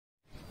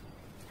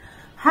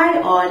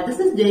Hi all, this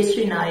is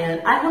Jayashree Nair.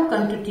 I have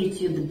come to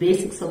teach you the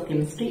basics of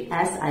chemistry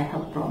as I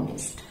have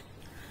promised.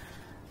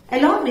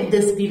 Along with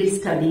this, we will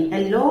study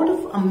a lot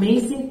of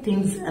amazing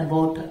things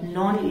about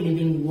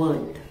non-living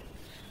world.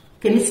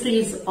 Chemistry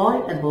is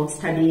all about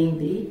studying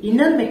the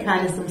inner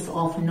mechanisms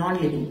of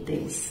non-living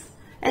things.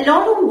 A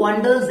lot of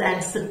wonders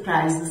and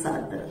surprises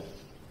are there.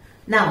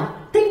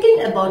 Now,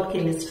 thinking about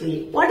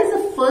chemistry, what is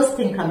the first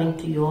thing coming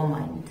to your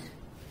mind?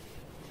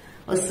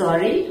 Oh,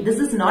 sorry, this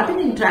is not an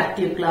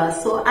interactive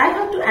class, so I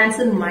have to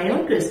answer my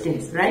own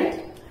questions,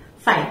 right?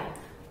 Fine.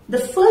 The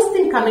first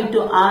thing coming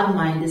to our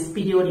mind is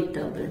periodic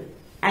table,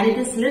 and it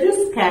is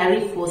little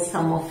scary for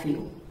some of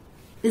you,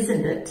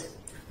 isn't it?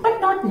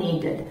 But not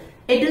needed.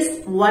 It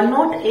is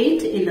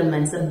 108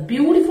 elements, a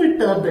beautiful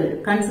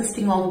table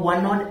consisting of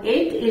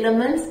 108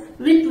 elements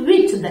with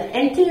which the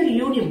entire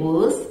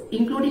universe,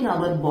 including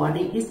our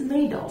body, is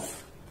made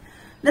of.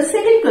 The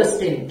second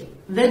question,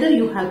 whether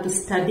you have to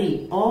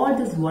study all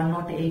these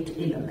 108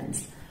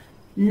 elements.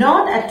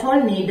 Not at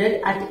all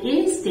needed at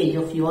any stage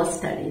of your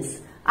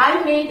studies.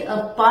 I made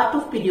a part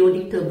of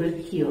periodic table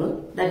here,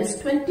 that is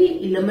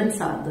 20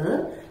 elements are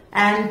there,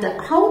 and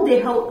how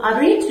they have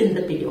arranged in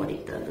the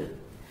periodic table.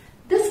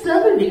 This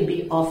table will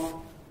be of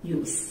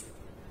use.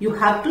 You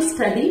have to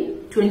study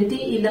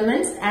 20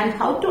 elements and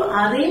how to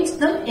arrange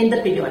them in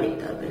the periodic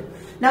table.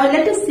 Now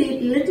let us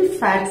see little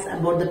facts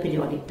about the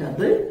periodic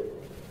table.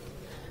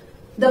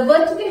 The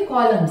vertical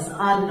columns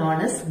are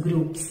known as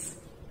groups.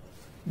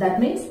 That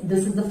means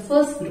this is the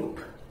first group.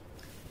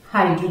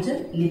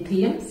 Hydrogen,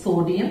 lithium,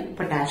 sodium,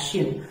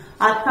 potassium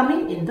are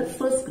coming in the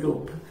first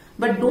group.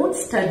 But don't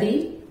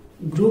study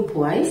group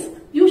wise.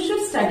 You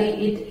should study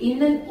it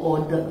in an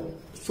order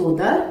so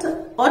that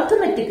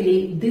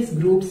automatically these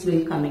groups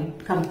will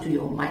come to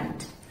your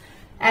mind.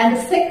 And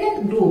the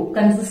second group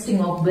consisting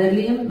of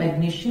beryllium,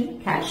 magnesium,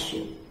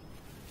 calcium.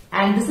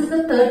 And this is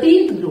the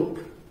 13th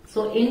group.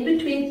 So in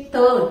between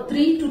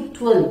 3 to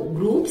 12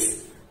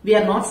 groups, we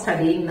are not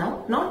studying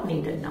now, not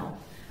needed now.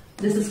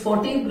 This is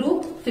 14th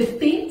group,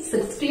 15,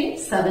 16,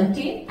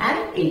 17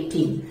 and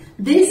 18.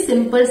 These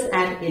symbols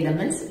and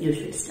elements you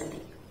should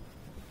study.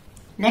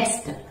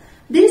 Next,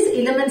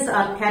 these elements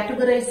are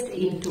categorized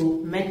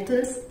into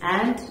metals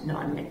and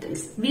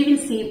nonmetals. We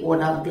will see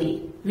what are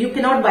they. You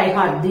cannot by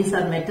heart, these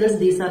are metals,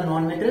 these are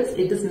nonmetals.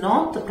 It is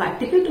not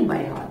practical to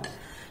by heart.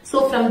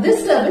 So from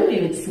this table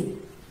we will see.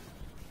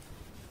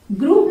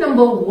 Group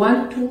number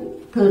 1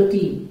 to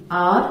 13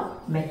 are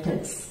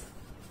metals.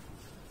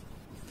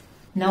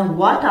 Now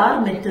what are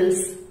metals?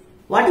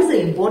 What is the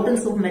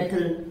importance of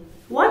metal?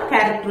 What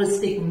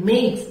characteristic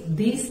makes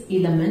these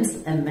elements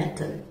a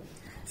metal?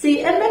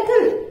 See, a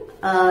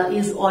metal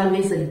is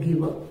always a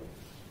giver.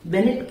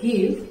 When it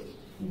gives,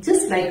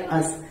 just like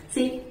us,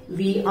 see,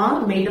 we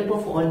are made up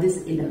of all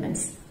these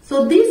elements.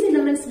 So these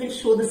elements will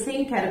show the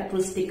same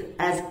characteristic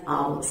as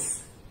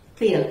ours.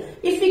 Clear?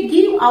 If we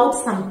give out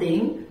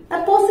something,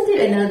 a positive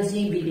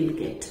energy we will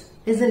get,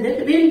 isn't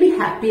it? We will be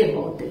happy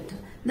about it.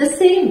 The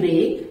same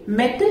way,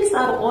 metals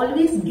are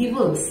always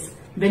givers.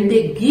 When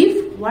they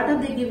give, what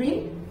are they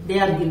giving? They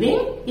are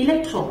giving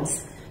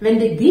electrons. When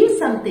they give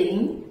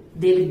something,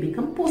 they will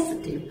become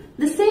positive.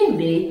 The same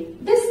way,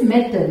 this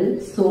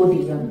metal,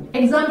 sodium,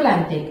 example I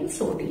am taking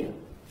sodium,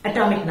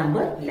 atomic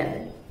number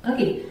 11.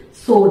 Okay,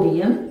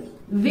 sodium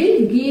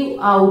will give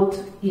out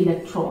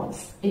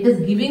electrons. It is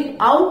giving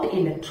out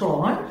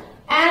electron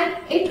and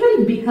it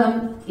will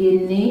become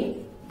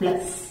Na+.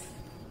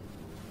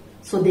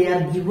 So they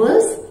are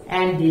givers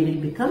and they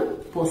will become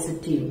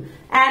positive.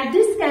 And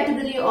this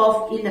category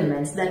of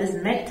elements, that is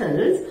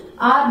metals,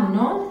 are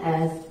known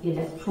as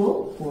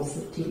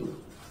electropositive.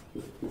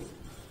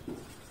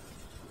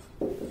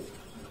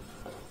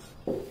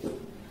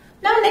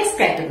 Now next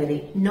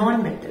category,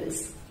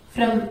 non-metals.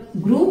 From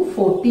group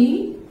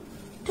 14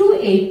 to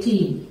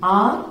 18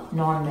 are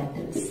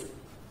non-metals.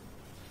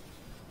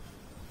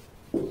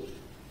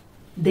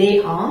 They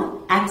are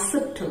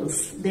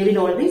acceptors. They will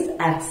always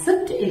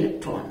accept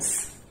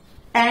electrons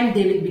and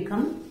they will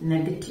become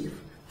negative.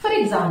 For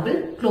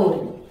example,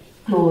 chlorine.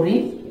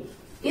 Chlorine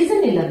is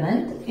an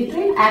element. It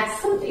will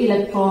accept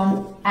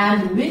electron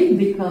and will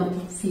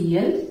become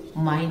Cl-.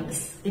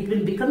 It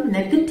will become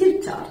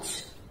negative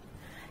charge.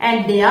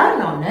 And they are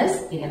known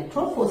as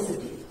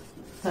electropositive.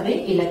 Sorry,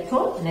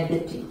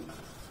 electronegative.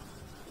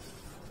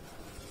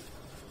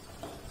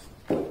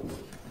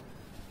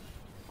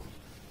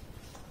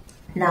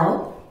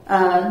 Now,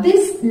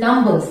 this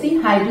number,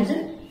 see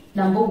hydrogen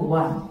number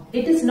 1,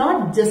 it is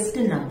not just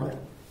a number,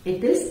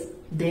 it is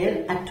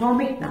their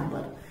atomic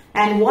number.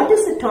 And what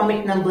is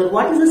atomic number,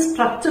 what is the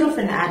structure of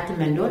an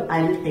atom and all,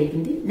 I will take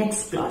in the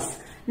next class.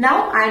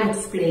 Now I am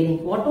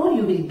explaining what all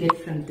you will get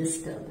from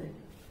this table.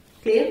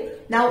 Clear?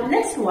 Now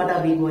next what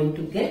are we going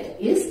to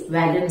get is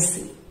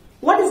valency.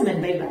 What is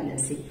meant by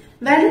valency?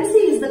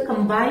 Valency is the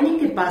combining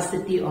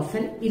capacity of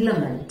an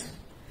element.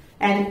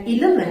 An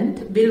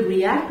element will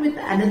react with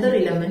another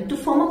element to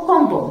form a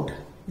compound.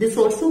 This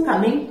also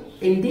coming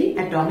in the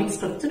atomic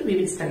structure we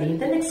will study in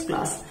the next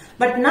class.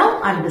 But now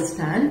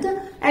understand,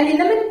 an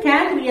element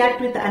can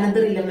react with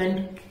another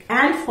element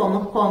and form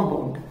a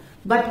compound.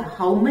 But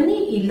how many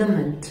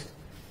elements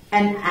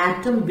an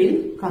atom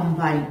will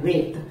combine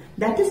with?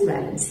 That is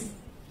valency.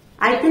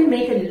 I can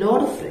make a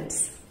lot of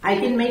friends. I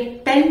can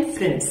make 10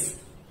 friends.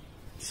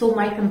 So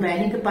my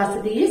combining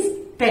capacity is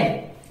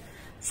 10.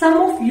 Some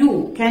of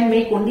you can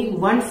make only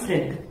one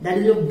friend. That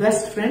is your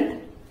best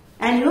friend.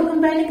 And your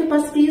combining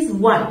capacity is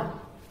 1.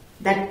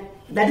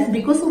 That is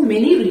because of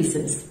many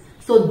reasons.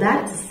 So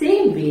that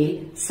same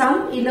way,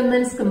 some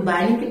elements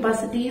combining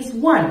capacity is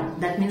 1.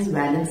 That means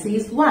valency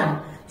is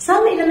 1.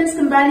 Some elements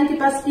combining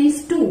capacity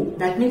is 2.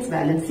 That means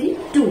valency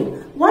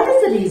 2. What is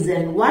the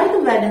reason why the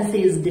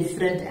valency is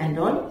different and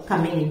all,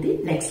 coming in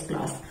the next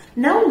class.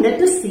 Now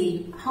let us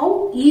see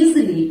how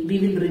easily we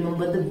will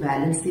remember the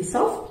valencies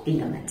of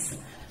elements.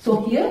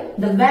 So here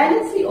the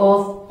valency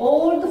of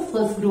all the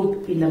first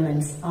group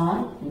elements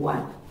are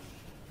 1.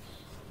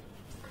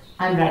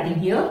 I am writing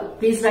here.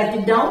 Please write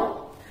it down.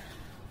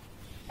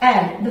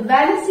 And the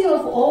valency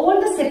of all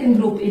the second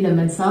group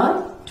elements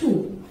are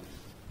 2.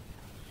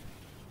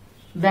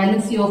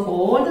 Valency of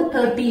all the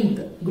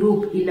 13th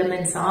group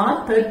elements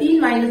are 13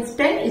 minus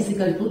 10 is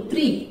equal to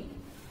 3.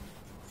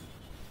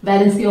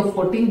 Valency of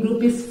 14th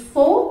group is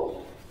 4.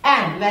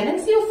 And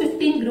valency of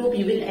 15th group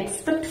you will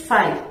expect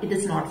 5. It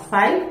is not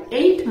 5.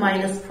 8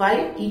 minus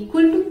 5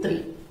 equal to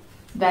 3.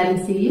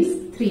 Valency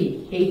is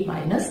 3. 8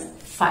 minus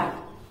 5.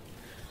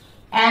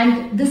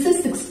 And this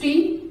is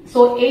 16.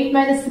 So 8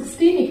 minus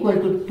 16 equal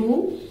to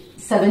 2.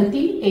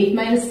 70. 8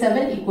 minus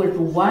 7 equal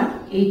to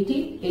 1.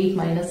 80. 8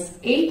 minus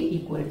 8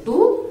 equal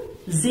to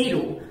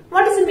 0.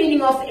 What is the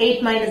meaning of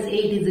 8 minus 8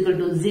 is equal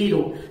to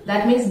 0?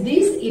 That means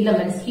these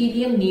elements,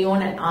 helium,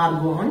 neon and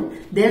argon,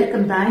 their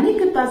combining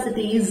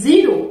capacity is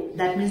 0.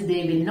 That means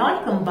they will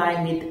not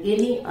combine with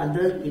any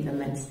other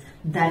elements.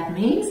 That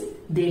means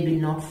they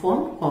will not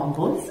form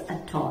compounds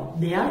at all.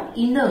 They are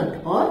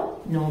inert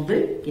or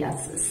noble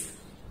gases.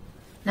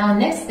 Now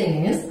next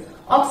thing is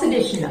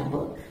oxidation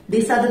number.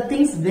 These are the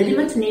things very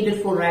much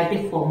needed for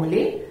writing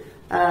formulae.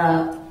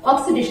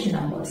 Oxidation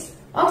numbers.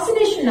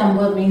 Oxidation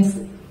number means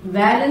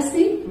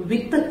valency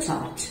with the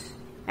charge.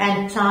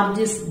 And charge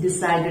is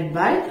decided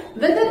by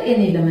whether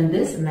an element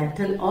is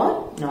metal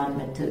or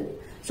non-metal.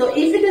 So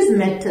if it is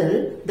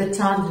metal, the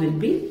charge will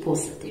be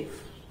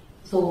positive.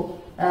 So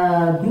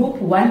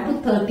group 1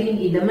 to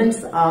 13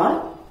 elements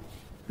are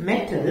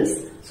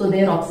metals. So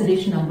their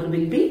oxidation number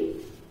will be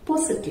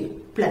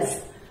positive,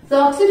 plus. The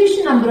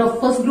oxidation number of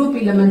first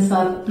group elements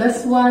are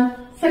plus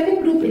 1,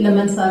 second group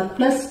elements are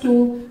plus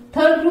 2,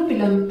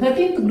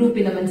 13th group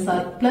elements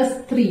are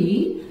plus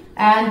 3,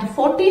 and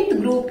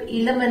 14th group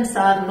elements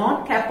are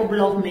not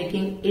capable of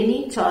making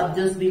any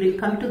charges. We will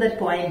come to that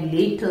point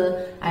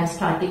later, and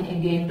starting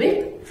again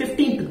with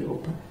 15th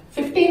group.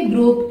 15th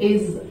group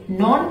is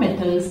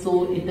non-metal,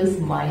 so it is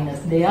minus.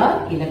 They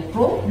are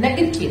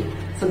electronegative,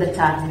 so the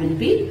charge will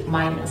be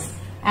minus.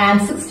 And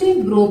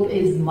 16th group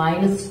is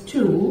minus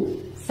 2.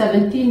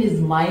 17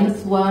 is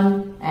minus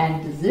 1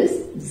 and this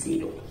is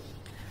 0.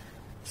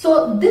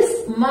 So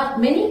this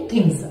many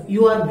things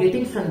you are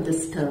getting from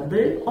this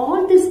table,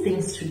 all these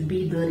things should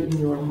be there in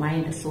your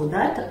mind so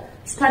that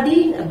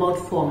studying about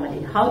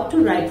formulae, how to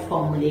write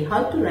formulae,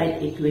 how to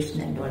write equation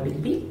and all will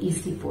be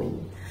easy for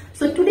you.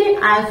 So today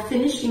I am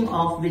finishing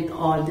off with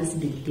all these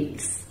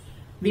details.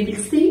 We will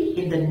see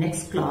in the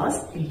next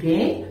class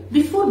again.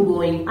 Before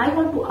going, I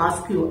want to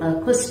ask you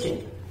a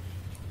question.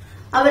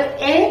 Our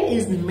air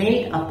is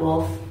made up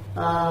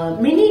of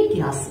many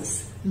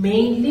gases,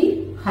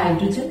 mainly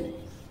hydrogen,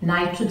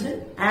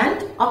 nitrogen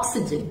and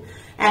oxygen.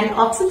 And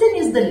oxygen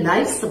is the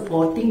life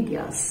supporting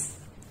gas.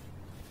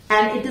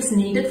 And it is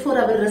needed for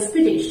our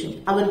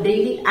respiration, our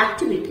daily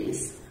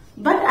activities.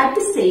 But at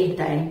the same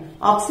time,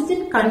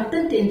 oxygen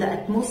content in the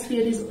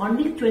atmosphere is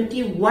only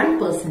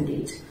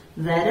 21%,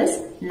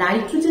 whereas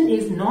nitrogen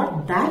is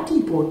not that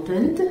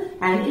important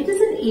and it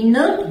is an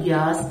inert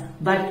gas,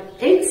 but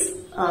its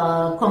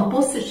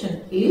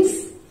composition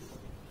is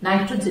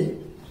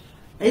nitrogen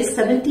is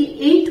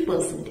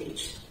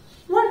 78%.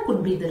 What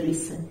could be the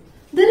reason?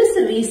 There is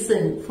a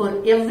reason for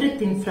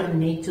everything from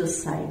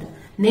nature's side.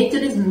 Nature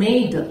is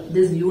made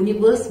this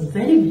universe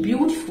very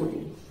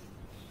beautifully.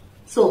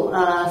 So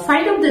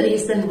find out the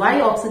reason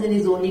why oxygen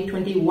is only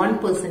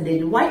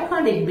 21%. Why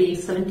can't it be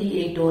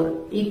 78 or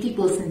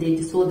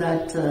 80% so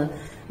that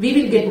we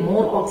will get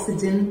more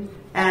oxygen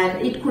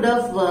and it could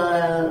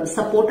have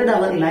supported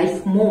our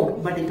life more,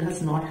 but it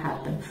has not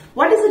happened.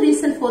 What is the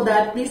reason for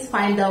that? Please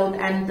find out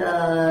and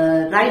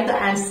write the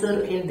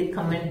answer in the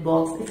comment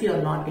box if you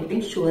are not getting.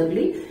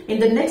 Surely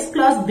in the next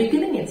class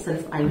beginning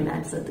itself I will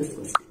answer this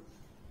question.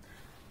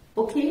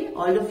 Okay,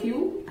 all of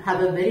you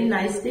have a very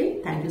nice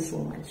day. Thank you so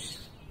much.